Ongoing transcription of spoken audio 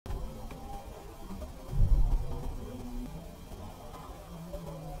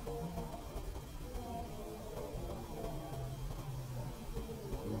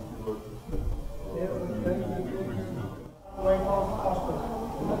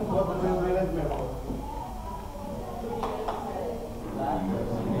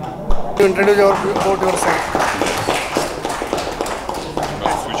introduce about yourself.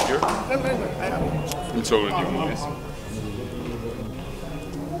 I'll switch here. It's already on, yes.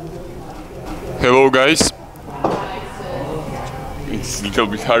 Hello guys. It's a little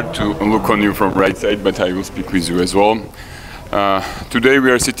bit hard to look on you from right side, but I will speak with you as well. Today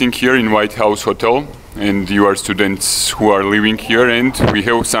we are sitting here in White House Hotel, and you are students who are living here, and we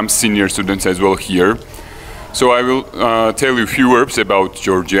have some senior students as well here. So I will tell you a few words about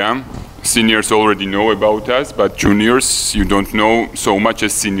Georgia. Seniors already know about us, but juniors, you don't know so much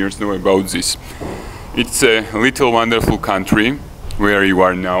as seniors know about this. It's a little wonderful country where you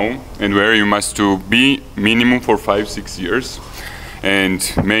are now, and where you must to be minimum for 5-6 years. And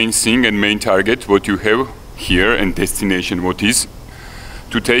main thing and main target what you have here and destination what is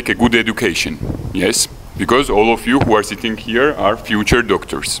to take a good education. Yes, because all of you who are sitting here are future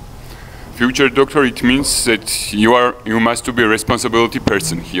doctors. Future doctor, it means that you must to be a responsibility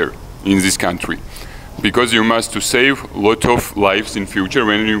person here in this country, because you must to save a lot of lives in future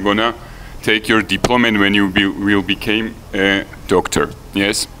when you're gonna take your diploma and when you will become a doctor.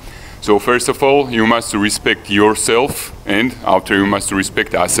 Yes. So first of all, you must respect yourself, and after you must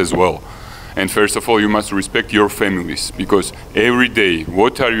respect us as well. And first of all, you must respect your families, because every day,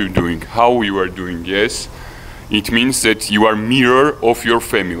 what are you doing, how you are doing, yes, it means that you are mirror of your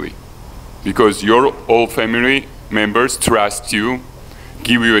family, because your all family members trust you,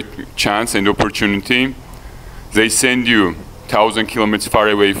 give you a chance and opportunity. They send you 1,000 kilometers far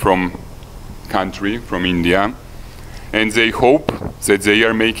away from country, from India, and they hope that they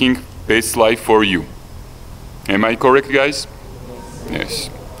are making best life for you. Am I correct, guys? Yes.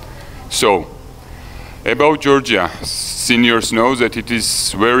 So, about Georgia, seniors know that it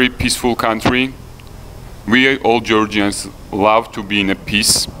is very peaceful country. We all Georgians love to be in a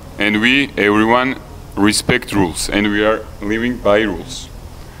peace, and everyone respect rules, and we are living by rules.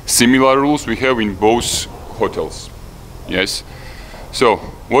 Similar rules we have in both hotels. Yes. So,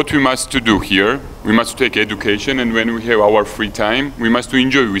 what we must to do here, we must take education, and when we have our free time, we must to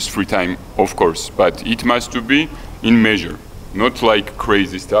enjoy with free time, of course, but it must to be in measure, not like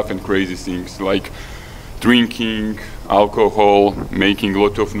crazy stuff and crazy things like drinking, alcohol, making a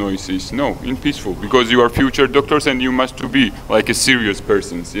lot of noises. No, in peaceful, because you are future doctors and you must to be like a serious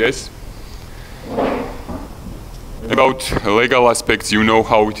person, yes? About legal aspects, you know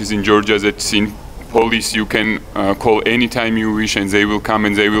how it is in Georgia, that in police you can call anytime you wish, and they will come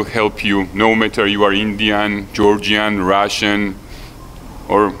and they will help you, no matter you are Indian, Georgian, Russian,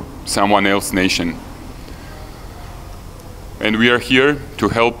 or someone else nation. And we are here to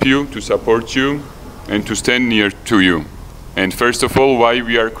help you, to support you, and to stand near to you. And first of all, why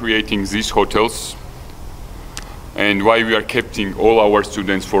we are creating these hotels, and why we are keeping all our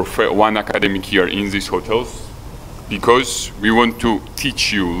students for one academic year in these hotels. Because we want to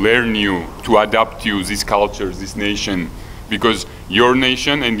teach you, learn you, to adapt you, this culture, this nation. Because your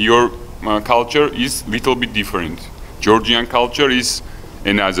nation and your culture is little bit different. Georgian culture is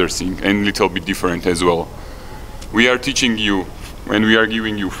another thing, and little bit different as well. We are teaching you, and we are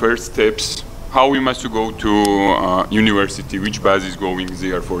giving you first steps, how we must go to university, which bus is going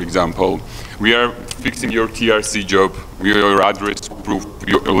there, for example. We are fixing your TRC job, your address proof,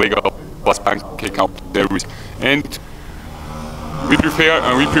 your legal plus bank account, everything. And we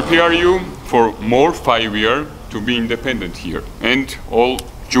prepare you for more 5 years to be independent here. And all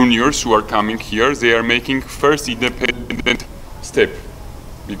juniors who are coming here, they are making first independent step.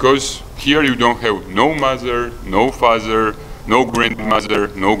 Because here you don't have no mother, no father, no grandmother,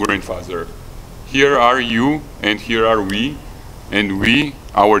 no grandfather. Here are you and here are we, and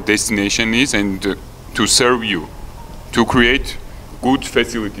our destination is to serve you, to create good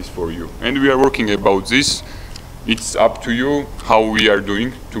facilities for you. And we are working about this. It's up to you how we are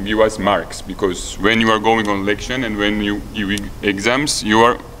doing to give us marks, because when you are going on election and when you give exams, you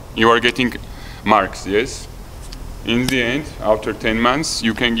are getting marks, yes? In the end, after 10 months,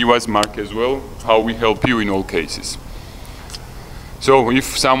 you can give us mark as well, how we help you in all cases. So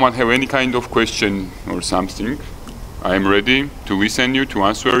if someone have any kind of question or something, I am ready to listen you, to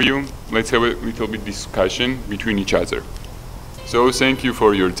answer you. Let's have a little bit discussion between each other. So thank you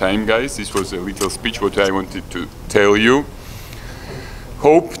for your time, guys. This was a little speech what I wanted to tell you.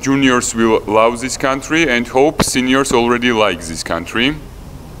 Hope juniors will love this country, and hope seniors already like this country,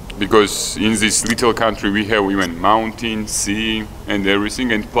 because in this little country we have even mountain, sea, and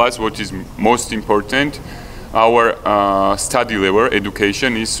everything. And plus, what is most important, our study level,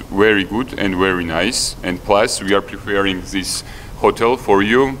 education is very good and very nice. And plus, we are preparing this hotel for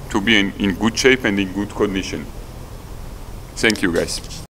you to be in good shape and in good condition. Thank you, guys.